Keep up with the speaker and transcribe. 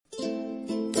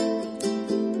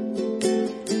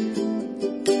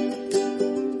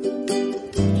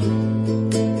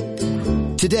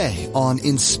today on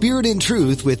In Spirit and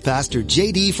Truth with Pastor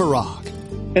J.D. Farag.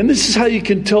 And this is how you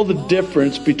can tell the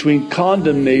difference between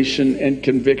condemnation and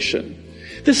conviction.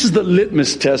 This is the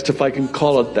litmus test, if I can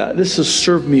call it that. This has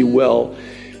served me well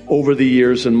over the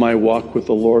years in my walk with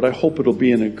the Lord. I hope it'll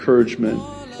be an encouragement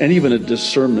and even a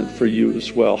discernment for you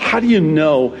as well. How do you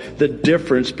know the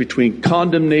difference between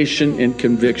condemnation and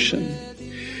conviction?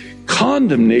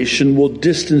 Condemnation will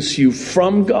distance you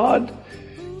from God.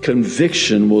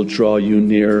 Conviction will draw you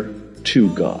near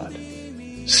to God.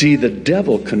 See, the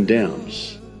devil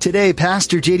condemns. Today,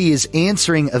 Pastor J.D. is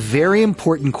answering a very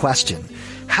important question.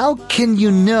 How can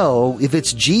you know if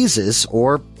it's Jesus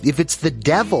or if it's the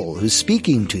devil who's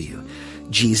speaking to you?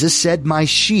 Jesus said, "My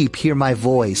sheep hear my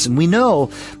voice," and we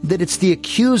know that it's the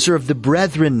accuser of the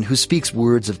brethren who speaks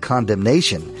words of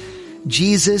condemnation.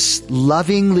 Jesus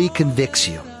lovingly convicts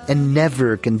you and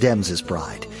never condemns his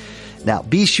bride. Now,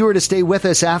 be sure to stay with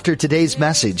us after today's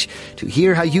message to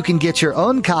hear how you can get your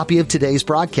own copy of today's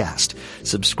broadcast.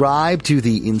 Subscribe to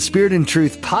the In Spirit and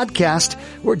Truth podcast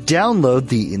or download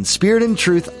the In Spirit and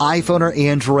Truth iPhone or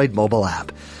Android mobile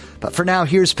app. But for now,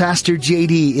 here's Pastor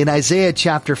J.D. in Isaiah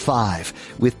chapter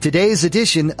 5 with today's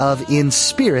edition of In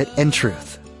Spirit and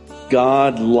Truth.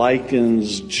 God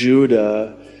likens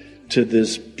Judah to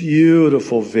this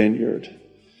beautiful vineyard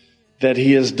that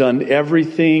he has done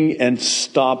everything and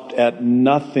stopped at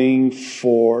nothing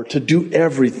for, to do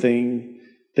everything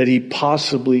that he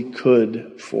possibly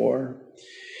could for.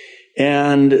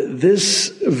 And this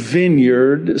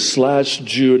vineyard /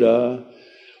 Judah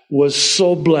was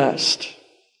so blessed,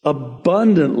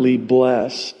 abundantly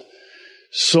blessed,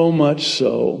 so much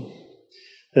so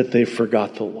that they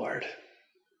forgot the Lord.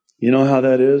 You know how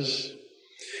that is?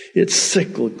 It's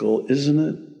cyclical, isn't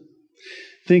it?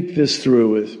 Think this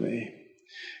through with me.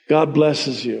 God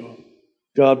blesses you.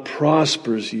 God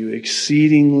prospers you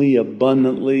exceedingly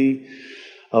abundantly,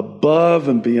 above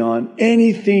and beyond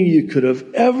anything you could have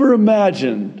ever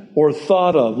imagined or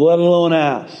thought of, let alone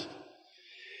asked.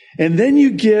 And then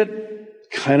you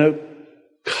get kind of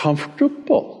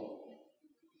comfortable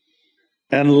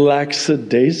and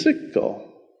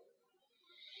lackadaisical,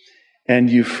 and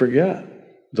you forget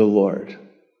the Lord.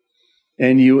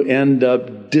 And you end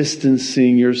up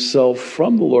distancing yourself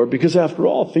from the Lord because, after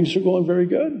all, things are going very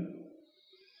good.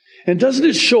 And doesn't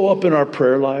it show up in our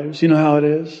prayer lives? You know how it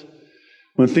is?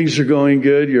 When things are going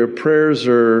good, your prayers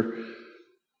are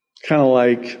kind of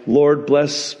like, Lord,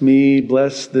 bless me,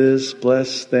 bless this,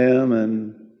 bless them,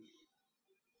 and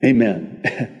amen.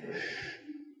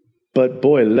 But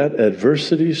boy, let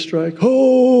adversity strike.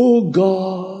 Oh,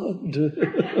 God.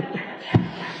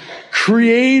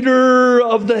 Creator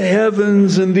of the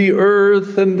heavens and the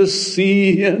earth and the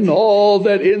sea and all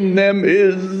that in them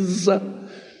is.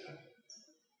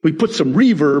 We put some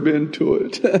reverb into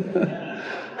it.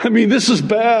 I mean, this is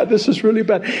bad. This is really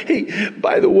bad. Hey,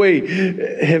 by the way,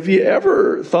 have you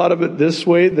ever thought of it this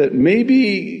way, that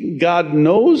maybe God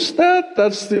knows that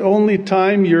that's the only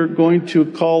time you're going to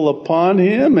call upon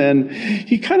him, and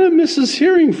he kind of misses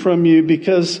hearing from you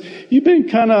because you've been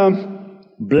kind of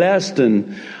blessed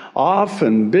and off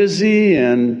and busy,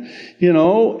 and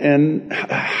and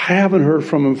I haven't heard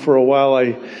from him for a while.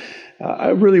 I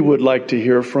really would like to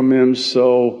hear from him.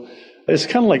 So it's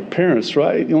kind of like parents,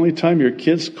 right? The only time your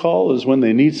kids call is when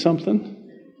they need something.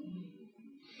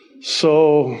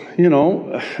 So,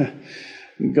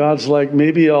 God's like,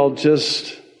 maybe I'll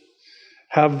just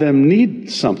have them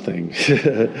need something.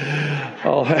 Have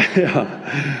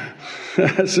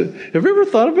you ever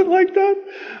thought of it like that?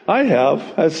 I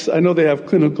have. I know they have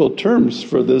clinical terms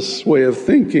for this way of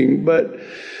thinking, but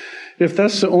if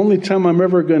that's the only time I'm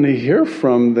ever going to hear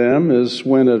from them is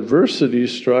when adversity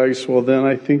strikes, well, then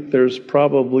I think there's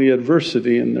probably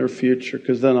adversity in their future,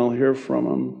 because then I'll hear from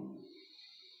them.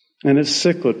 And it's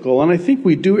cyclical. And I think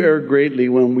we do err greatly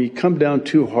when we come down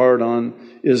too hard on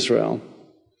Israel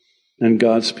and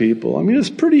God's people. I mean, it's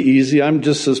pretty easy. I'm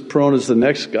just as prone as the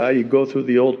next guy. You go through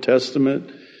the Old Testament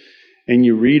and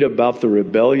you read about the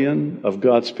rebellion of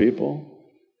God's people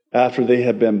after they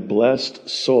have been blessed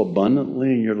so abundantly,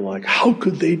 and you're like, how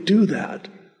could they do that?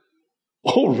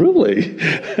 Oh, really?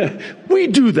 We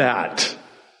do that.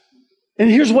 And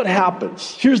here's what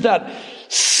happens. Here's that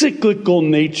cyclical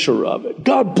nature of it.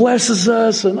 God blesses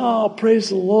us, and praise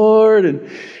the Lord, and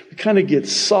we kind of get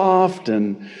soft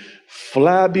and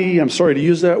flabby. I'm sorry to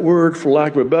use that word for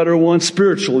lack of a better one.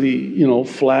 Spiritually,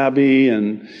 flabby,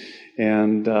 and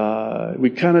we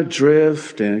kind of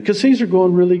drift, and because things are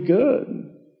going really good.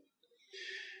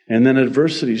 And then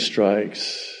adversity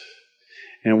strikes,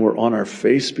 and we're on our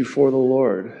face before the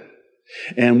Lord,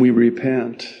 and we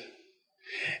repent,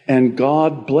 and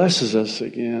God blesses us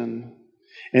again,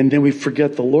 And then we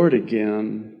forget the Lord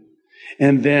again.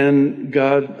 And then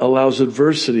God allows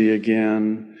adversity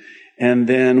again. And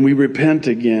then we repent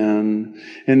again.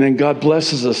 And then God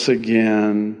blesses us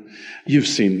again. You've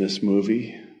seen this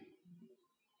movie.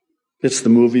 It's the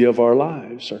movie of our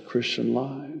lives, our Christian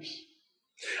lives.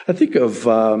 I think of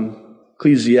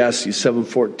Ecclesiastes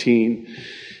 7:14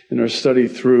 in our study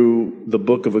through the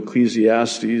book of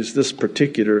Ecclesiastes, this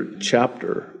particular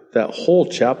chapter, that whole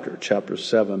chapter, chapter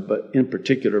 7, but in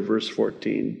particular verse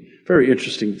 14. Very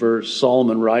interesting verse.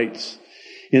 Solomon writes,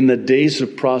 "In the days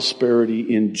of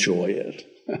prosperity, enjoy it."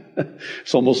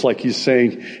 It's almost like he's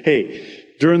saying, hey,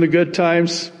 during the good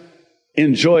times,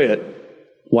 enjoy it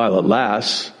while it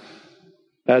lasts.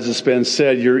 As it's been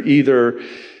said, you're either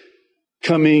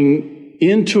coming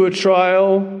into a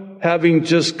trial, having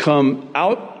just come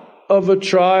out of a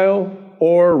trial,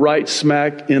 or right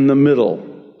smack in the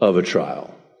middle of a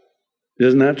trial.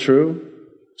 Isn't that true?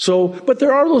 So, but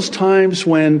there are those times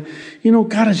when,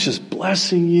 God is just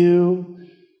blessing you,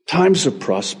 times of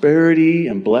prosperity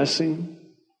and blessing.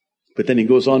 But then he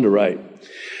goes on to write,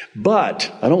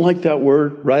 but, I don't like that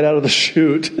word right out of the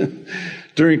chute,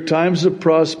 during times of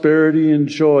prosperity and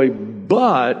joy,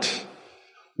 but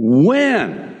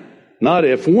when, not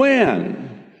if,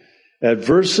 when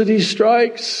adversity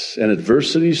strikes, and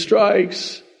adversity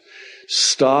strikes,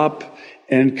 stop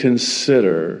and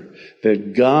consider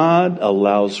that God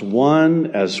allows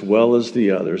one as well as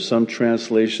the other. Some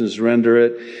translations render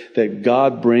it that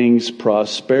God brings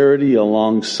prosperity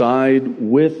alongside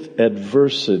with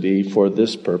adversity for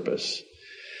this purpose,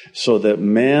 so that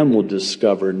man will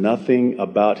discover nothing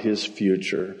about his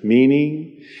future.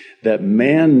 Meaning that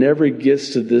man never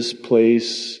gets to this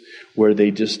place where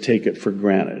they just take it for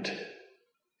granted.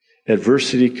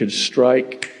 Adversity could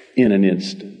strike in an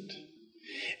instant.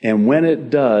 And when it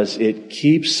does, it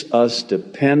keeps us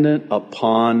dependent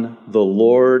upon the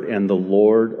Lord and the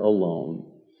Lord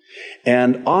alone.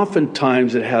 And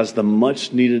oftentimes it has the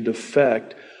much needed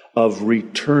effect of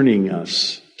returning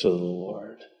us to the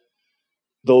Lord.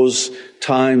 Those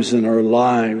times in our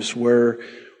lives where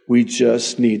we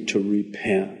just need to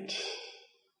repent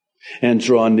and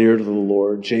draw near to the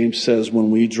Lord. James says when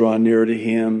we draw near to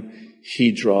Him,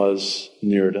 He draws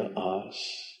near to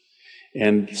us.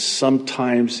 And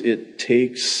sometimes it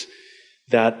takes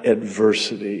that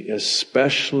adversity,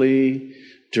 especially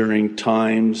during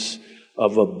times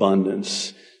of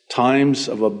abundance. Times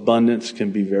of abundance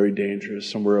can be very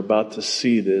dangerous, and we're about to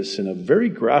see this in a very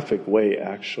graphic way,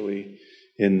 actually,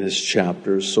 in this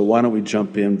chapter. So why don't we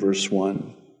jump in, verse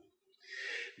 1.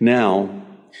 Now,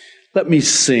 let me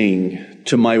sing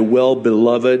to my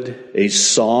well-beloved a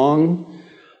song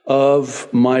of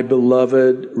my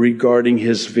beloved regarding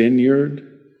his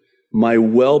vineyard. My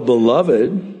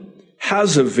well-beloved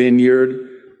has a vineyard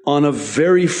on a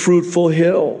very fruitful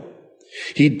hill.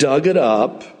 He dug it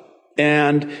up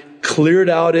and cleared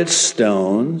out its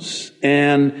stones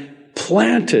and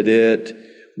planted it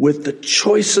with the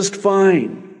choicest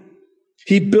vine.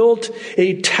 He built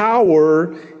a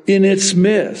tower in its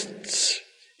midst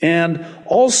and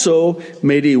also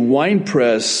made a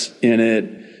winepress in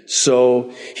it.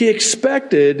 So he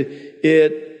expected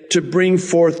it to bring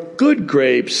forth good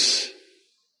grapes,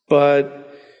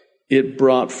 but it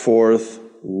brought forth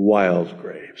wild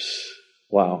grapes.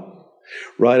 Wow.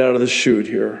 Right out of the chute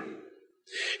here.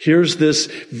 Here's this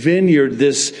vineyard,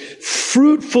 this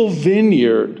fruitful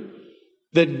vineyard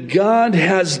that God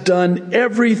has done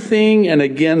everything and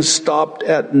again stopped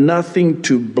at nothing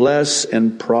to bless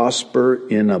and prosper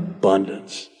in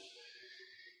abundance.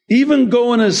 Even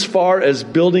going as far as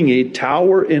building a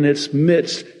tower in its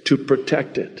midst to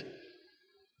protect it.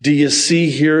 Do you see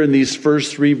here in these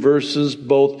first 3 verses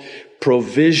both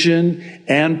provision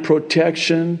and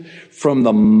protection from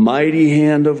the mighty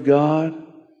hand of God?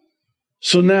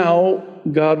 So now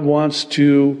God wants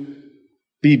to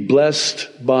be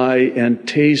blessed by and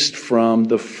taste from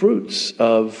the fruits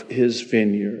of his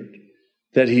vineyard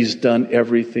that he's done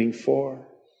everything for.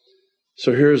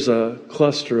 So here's a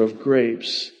cluster of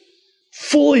grapes,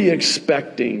 fully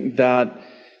expecting that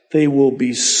they will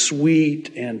be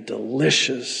sweet and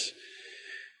delicious,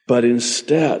 but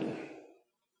instead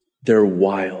they're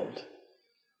wild.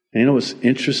 And you know what's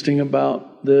interesting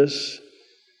about this?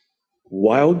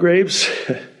 Wild grapes,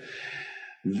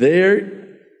 they're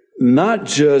not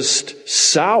just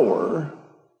sour,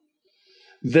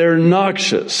 they're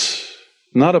noxious.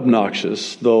 Not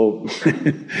obnoxious, though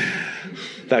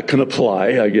that can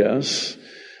apply, I guess.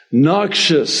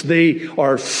 Noxious. They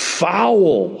are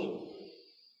foul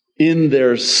in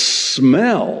their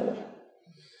smell.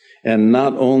 And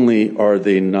not only are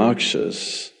they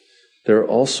noxious, they're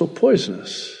also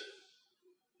poisonous.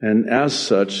 and as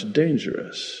such,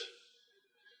 dangerous.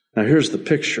 Now here's the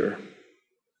picture.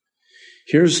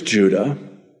 Here's Judah,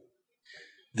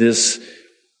 this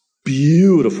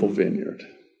beautiful vineyard.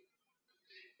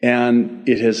 And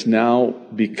it has now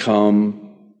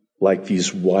become like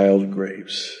these wild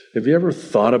grapes. Have you ever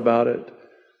thought about it?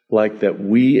 Like that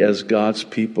we as God's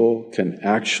people can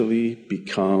actually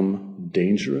become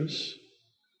dangerous?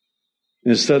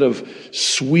 Instead of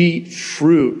sweet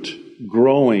fruit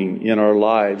growing in our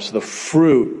lives, the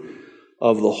fruit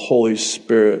of the Holy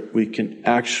Spirit, we can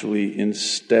actually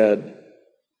instead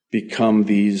become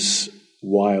these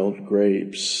wild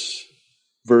grapes.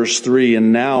 Verse 3,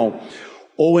 and now,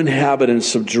 O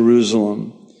inhabitants of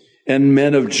Jerusalem and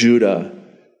men of Judah,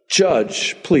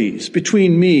 judge, please,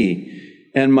 between me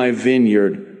and my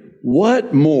vineyard.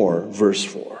 What more, verse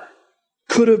 4,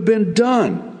 could have been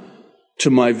done to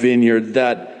my vineyard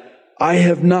that I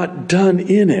have not done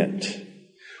in it?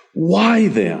 Why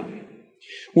then,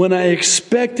 when I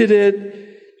expected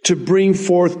it to bring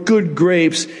forth good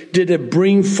grapes, did it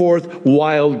bring forth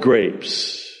wild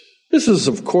grapes? This is,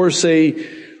 of course, a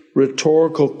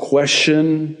rhetorical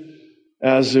question,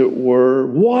 as it were.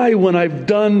 Why, when I've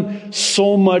done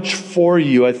so much for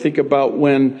you? I think about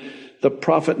when the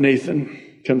prophet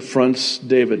Nathan confronts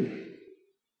David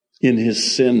in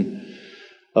his sin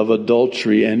of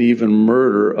adultery and even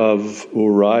murder of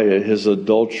Uriah, his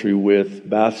adultery with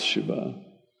Bathsheba.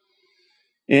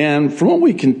 And from what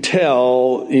we can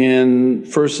tell in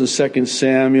 1st and 2nd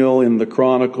Samuel, in the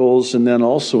Chronicles, and then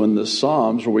also in the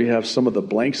Psalms, where we have some of the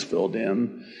blanks filled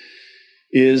in,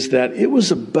 is that it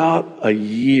was about a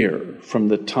year from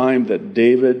the time that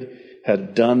David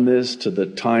had done this to the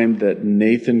time that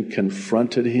Nathan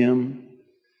confronted him.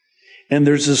 And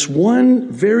there's this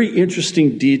one very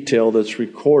interesting detail that's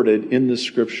recorded in the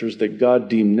scriptures that God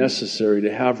deemed necessary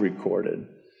to have recorded.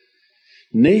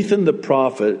 Nathan the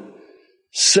prophet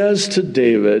says to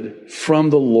David from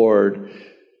the Lord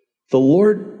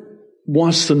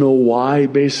wants to know why,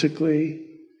 basically.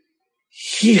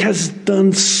 He has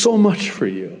done so much for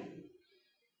you.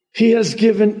 He has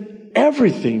given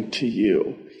everything to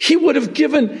you. He would have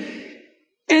given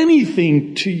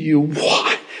anything to you.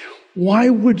 Why? Why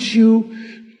would you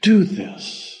do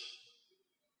this?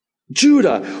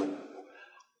 Judah,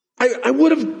 I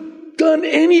would have done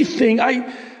anything.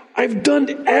 I've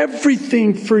done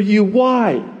everything for you.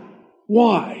 Why?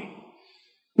 Why?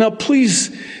 Now,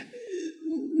 please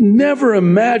never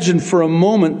imagine for a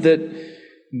moment that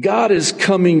God is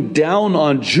coming down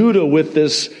on Judah with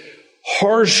this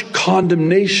harsh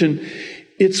condemnation.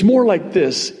 It's more like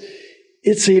this.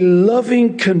 It's a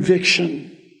loving conviction.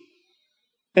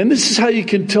 And this is how you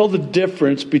can tell the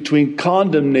difference between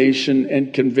condemnation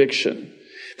and conviction.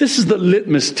 This is the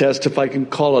litmus test, if I can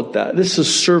call it that. This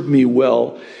has served me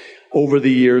well over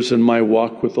the years in my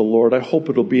walk with the Lord. I hope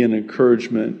it'll be an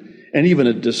encouragement and even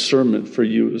a discernment for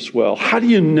you as well. How do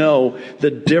you know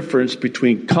the difference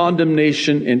between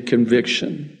condemnation and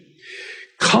conviction?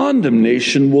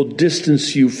 Condemnation will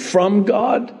distance you from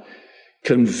God.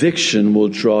 Conviction will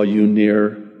draw you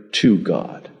near to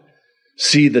God.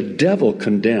 See, the devil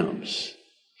condemns.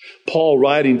 Paul,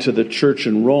 writing to the church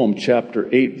in Rome, chapter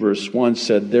 8, verse 1,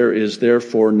 said, there is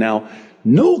therefore now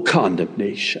no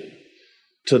condemnation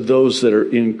to those that are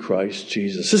in Christ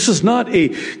Jesus. This is not a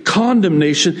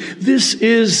condemnation. This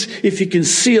is, if you can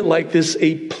see it like this,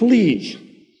 a plea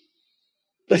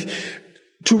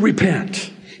to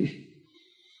repent.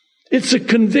 It's a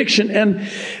conviction. And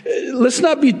let's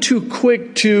not be too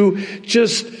quick to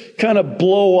just kind of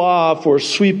blow off or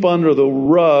sweep under the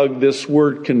rug this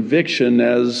word conviction,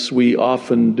 as we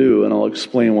often do. And I'll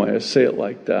explain why I say it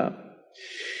like that.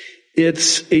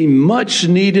 It's a much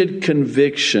needed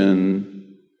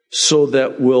conviction so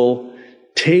that we'll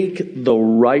take the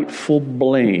rightful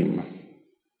blame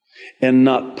and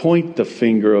not point the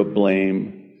finger of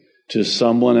blame to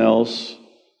someone else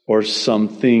or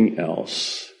something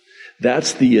else.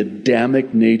 That's the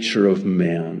Adamic nature of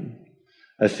man.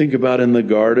 I think about in the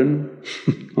garden.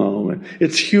 Oh man,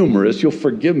 it's humorous. You'll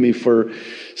forgive me for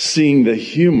seeing the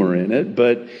humor in it,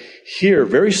 but here,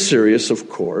 very serious, of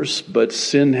course, but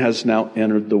sin has now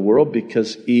entered the world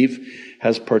because Eve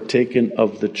has partaken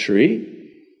of the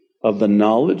tree, of the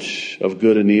knowledge of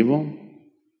good and evil.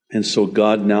 And so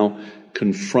God now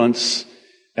confronts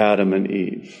Adam and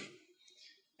Eve.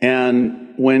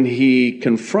 And when he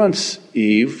confronts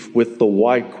Eve with the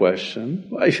why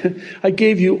question, I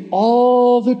gave you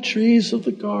all the trees of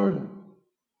the garden,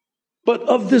 but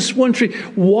of this one tree,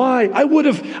 why? I would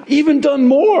have even done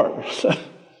more.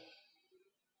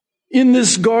 In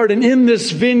this garden, in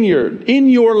this vineyard, in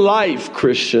your life,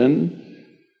 Christian,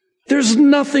 There's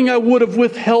nothing I would have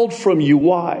withheld from you.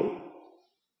 Why?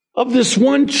 Of this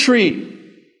one tree,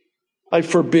 I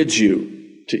forbid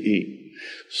you to eat.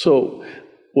 So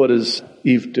what does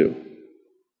Eve do?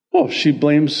 Oh, she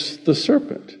blames the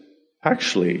serpent.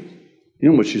 Actually, you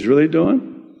know what she's really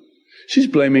doing? She's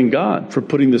blaming God for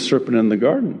putting the serpent in the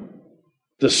garden.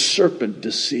 The serpent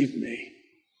deceived me.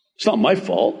 It's not my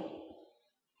fault.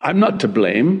 I'm not to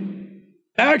blame.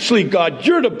 Actually, God,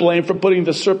 you're to blame for putting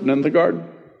the serpent in the garden.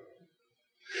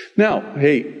 Now,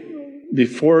 hey,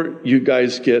 before you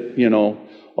guys get,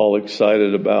 all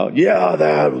excited about,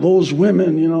 those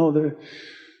women, you know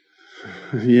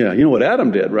what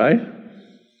Adam did, right?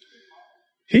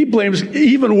 He blames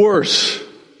even worse.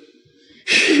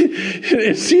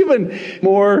 It's even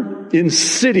more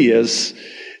insidious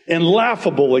and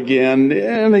laughable again.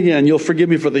 And again, you'll forgive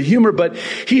me for the humor, but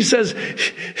he says,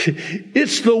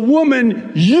 it's the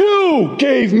woman you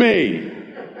gave me.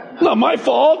 Not my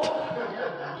fault.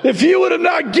 If you would have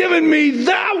not given me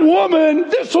that woman,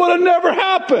 this would have never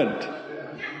happened.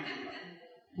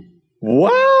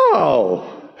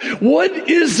 Wow. What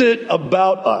is it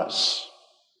about us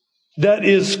that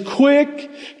is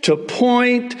quick to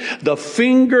point the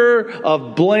finger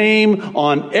of blame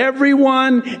on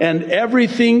everyone and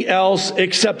everything else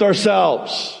except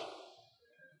ourselves?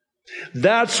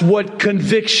 That's what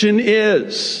conviction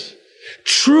is.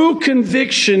 True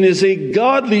conviction is a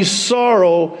godly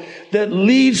sorrow that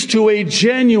leads to a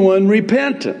genuine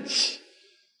repentance.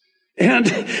 And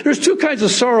there's two kinds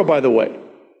of sorrow, by the way.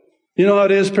 You know how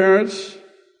it is, parents?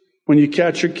 When you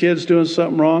catch your kids doing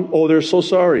something wrong, oh, they're so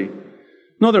sorry.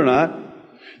 No, they're not.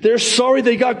 They're sorry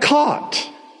they got caught.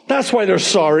 That's why they're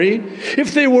sorry.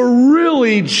 If they were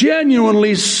really,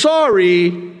 genuinely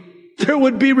sorry, there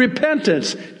would be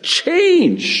repentance,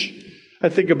 change. I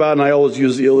think about, and I always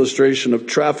use the illustration of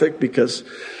traffic because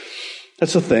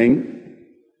that's a thing.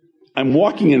 I'm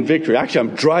walking in victory.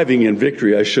 Actually, I'm driving in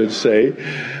victory, I should say.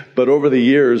 But over the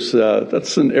years,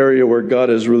 that's an area where God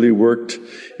has really worked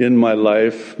in my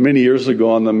life. Many years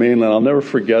ago on the mainland, I'll never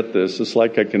forget this. It's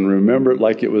like I can remember it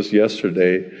like it was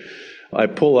yesterday. I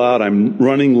pull out, I'm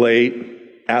running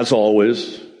late, as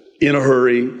always, in a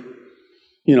hurry.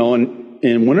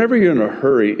 And whenever you're in a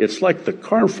hurry, it's like the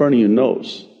car in front of you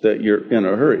knows that you're in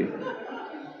a hurry.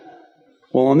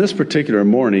 Well, on this particular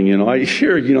morning, I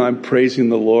hear, I'm praising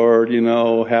the Lord,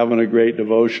 having a great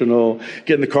devotional,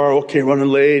 get in the car, okay, running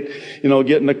late,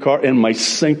 get in the car, and my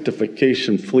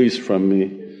sanctification flees from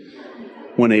me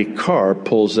when a car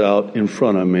pulls out in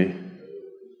front of me.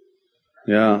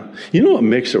 Yeah. You know what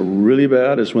makes it really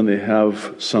bad is when they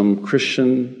have some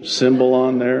Christian symbol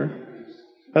on there.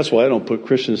 That's why I don't put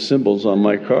Christian symbols on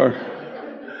my car.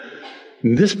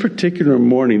 This particular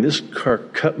morning, this car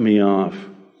cut me off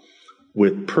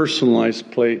with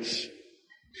personalized plates.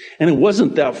 And it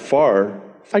wasn't that far.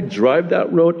 I drive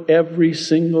that road every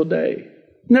single day.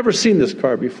 Never seen this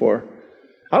car before.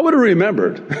 I would have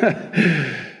remembered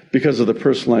because of the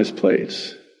personalized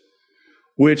plates,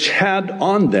 which had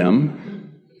on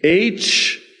them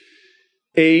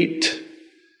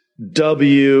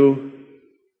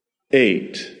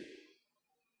H8W8.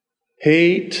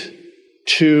 Hate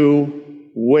to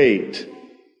wait.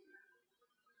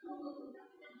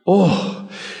 Oh,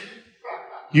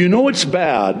 it's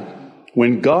bad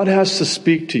when God has to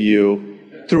speak to you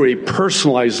through a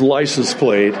personalized license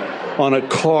plate on a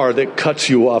car that cuts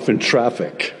you off in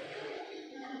traffic.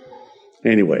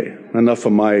 Anyway, enough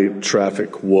of my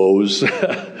traffic woes.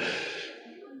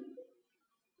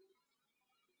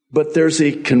 But there's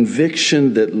a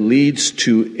conviction that leads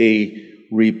to a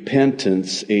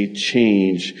repentance, a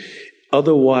change.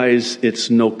 Otherwise,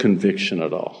 it's no conviction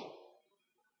at all.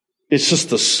 It's just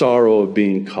the sorrow of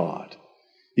being caught.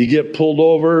 You get pulled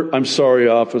over, I'm sorry,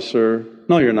 officer.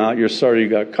 No, you're not. You're sorry you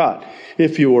got caught.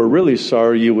 If you were really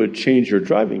sorry, you would change your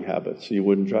driving habits. You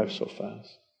wouldn't drive so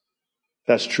fast.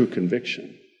 That's true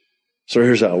conviction. So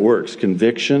here's how it works.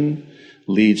 Conviction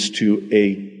leads to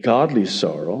a godly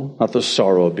sorrow, not the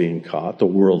sorrow of being caught, the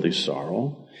worldly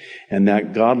sorrow. And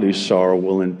that godly sorrow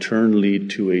will in turn lead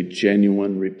to a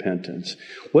genuine repentance.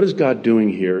 What is God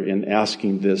doing here in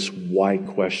asking this why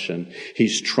question?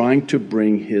 He's trying to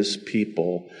bring his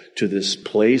people to this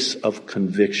place of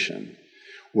conviction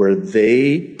where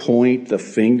they point the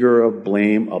finger of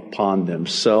blame upon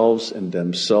themselves and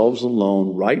themselves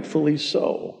alone, rightfully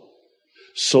so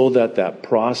that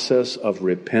process of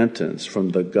repentance from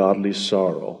the godly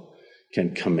sorrow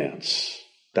can commence.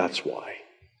 That's why.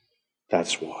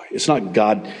 That's why. It's not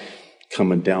God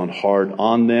coming down hard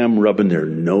on them, rubbing their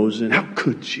nose in. How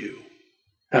could you?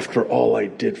 After all I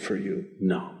did for you.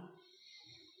 No.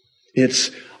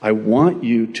 I want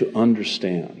you to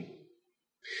understand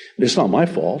It's not my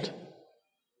fault.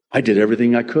 I did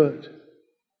everything I could.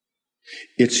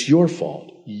 It's your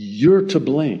fault. You're to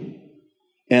blame.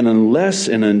 And unless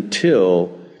and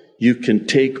until you can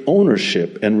take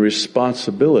ownership and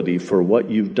responsibility for what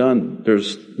you've done,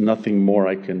 there's nothing more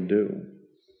I can do.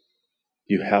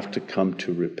 You have to come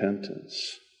to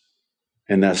repentance.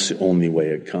 And that's the only way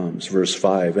it comes. Verse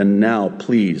 5, and now,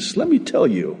 please, let me tell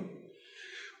you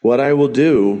what I will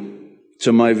do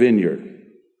to my vineyard.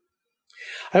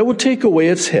 I will take away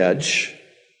its hedge,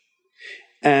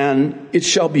 and it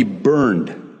shall be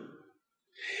burned,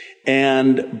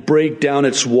 and break down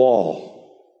its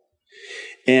wall,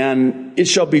 and it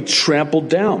shall be trampled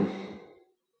down.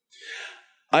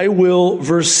 I will,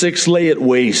 verse 6, lay it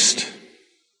waste.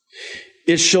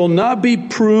 It shall not be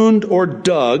pruned or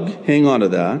dug, hang on to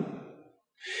that,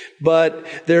 but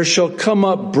there shall come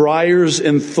up briars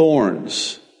and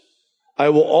thorns. I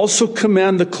will also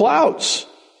command the clouds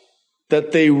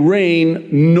that they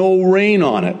rain no rain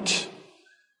on it.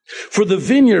 For the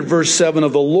vineyard, verse 7,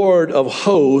 of the Lord of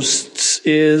hosts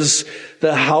is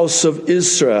the house of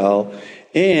Israel,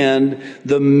 and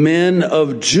the men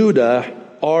of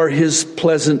Judah are his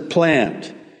pleasant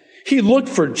plant. He looked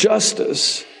for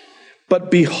justice, but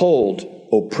behold,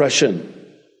 oppression.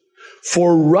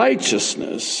 For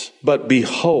righteousness, but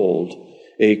behold,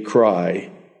 a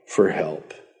cry for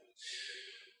help.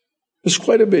 There's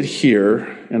quite a bit here,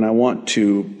 and I want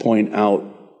to point out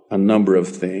a number of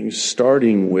things,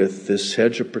 starting with this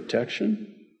hedge of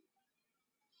protection.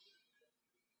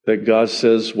 That God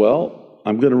says, well,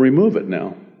 I'm going to remove it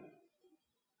now.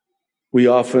 We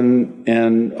often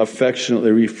and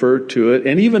affectionately refer to it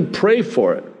and even pray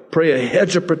for it. Pray a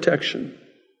hedge of protection.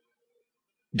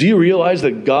 Do you realize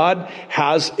that God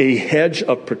has a hedge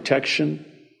of protection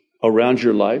around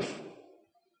your life?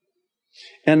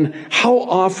 And how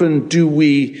often do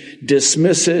we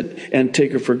dismiss it and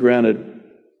take it for granted? I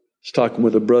was talking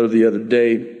with a brother the other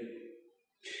day,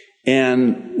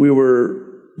 and we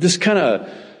were just kind of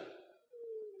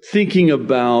thinking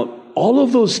about all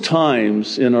of those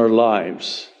times in our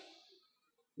lives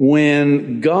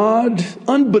when God,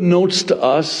 unbeknownst to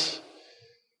us,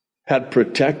 had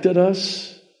protected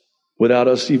us without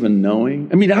us even knowing.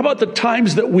 I mean, how about the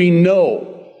times that we know,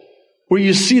 where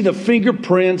you see the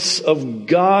fingerprints of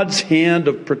God's hand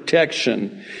of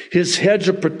protection, his hedge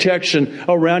of protection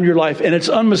around your life, and it's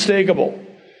unmistakable.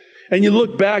 And you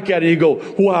look back at it and you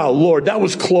go, wow, Lord, that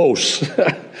was close.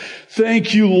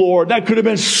 Thank you, Lord. That could have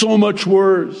been so much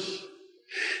worse.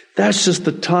 That's just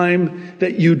the time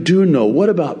that you do know. What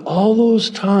about all those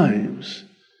times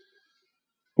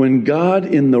when God,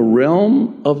 in the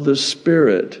realm of the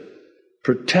Spirit,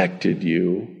 protected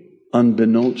you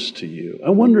unbeknownst to you?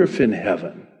 I wonder if in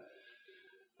heaven,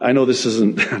 I know this is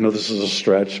a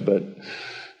stretch, but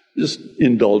just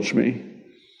indulge me.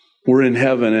 We're in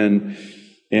heaven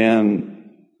and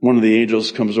one of the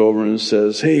angels comes over and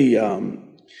says, hey, I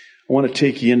want to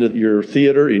take you into your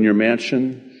theater in your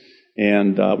mansion.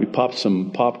 And we popped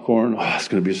some popcorn. There's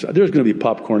going to be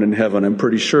popcorn in heaven, I'm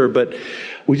pretty sure. But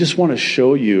we just want to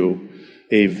show you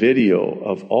a video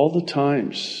of all the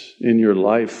times in your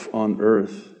life on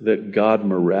earth that God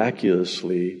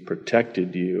miraculously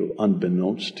protected you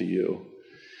unbeknownst to you.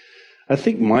 I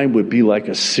think mine would be like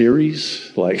a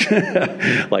series, like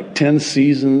 10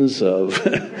 seasons of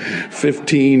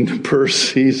 15 per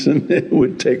season. It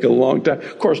would take a long time.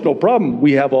 Of course, no problem.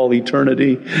 We have all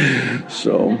eternity.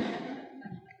 So,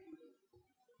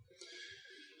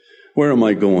 where am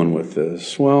I going with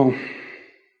this? Well,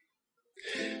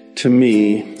 to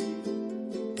me,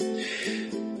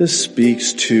 this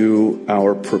speaks to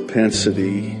our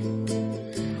propensity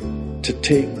to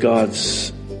take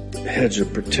God's hedge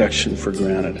of protection for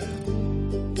granted.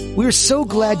 We're so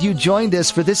glad you joined us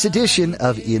for this edition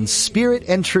of In Spirit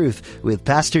and Truth with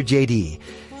Pastor JD.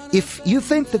 If you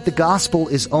think that the gospel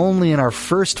is only in our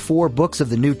first 4 books of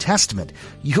the New Testament,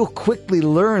 you'll quickly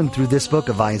learn through this book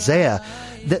of Isaiah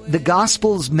that the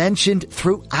gospel is mentioned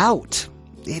throughout.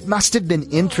 It must have been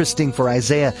interesting for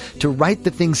Isaiah to write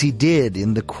the things he did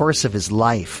in the course of his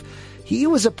life. He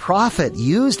was a prophet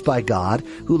used by God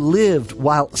who lived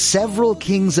while several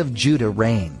kings of Judah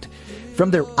reigned.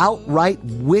 From their outright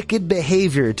wicked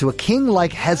behavior to a king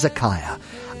like Hezekiah,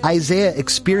 Isaiah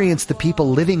experienced the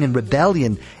people living in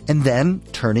rebellion and then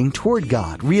turning toward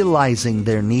God, realizing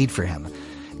their need for him.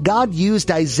 God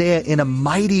used Isaiah in a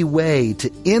mighty way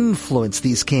to influence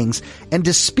these kings and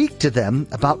to speak to them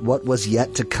about what was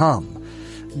yet to come.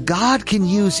 God can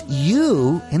use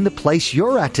you in the place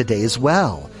you're at today as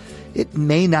well. It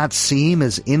may not seem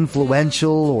as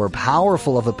influential or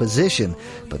powerful of a position,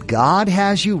 but God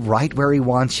has you right where he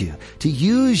wants you, to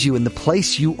use you in the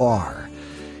place you are.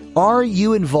 Are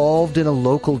you involved in a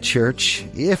local church?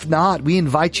 If not, we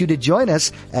invite you to join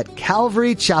us at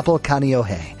Calvary Chapel,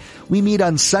 Kaneohe. We meet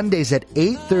on Sundays at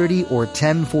 8:30 or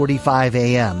 10:45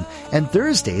 a.m. and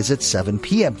Thursdays at 7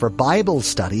 p.m. for Bible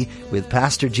study with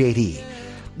Pastor JD.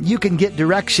 You can get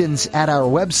directions at our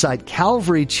website,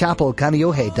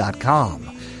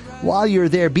 calvarychapelkaneohe.com. While you're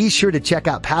there, be sure to check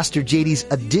out Pastor JD's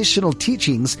additional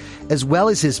teachings as well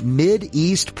as his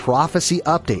Mid-East prophecy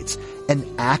updates, an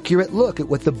accurate look at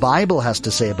what the Bible has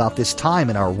to say about this time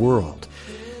in our world.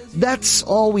 That's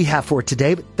all we have for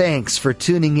today, but thanks for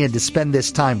tuning in to spend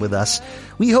this time with us.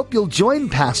 We hope you'll join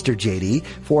Pastor JD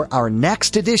for our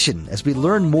next edition as we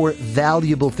learn more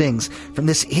valuable things from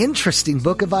this interesting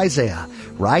book of Isaiah,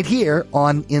 right here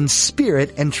on In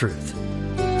Spirit and Truth.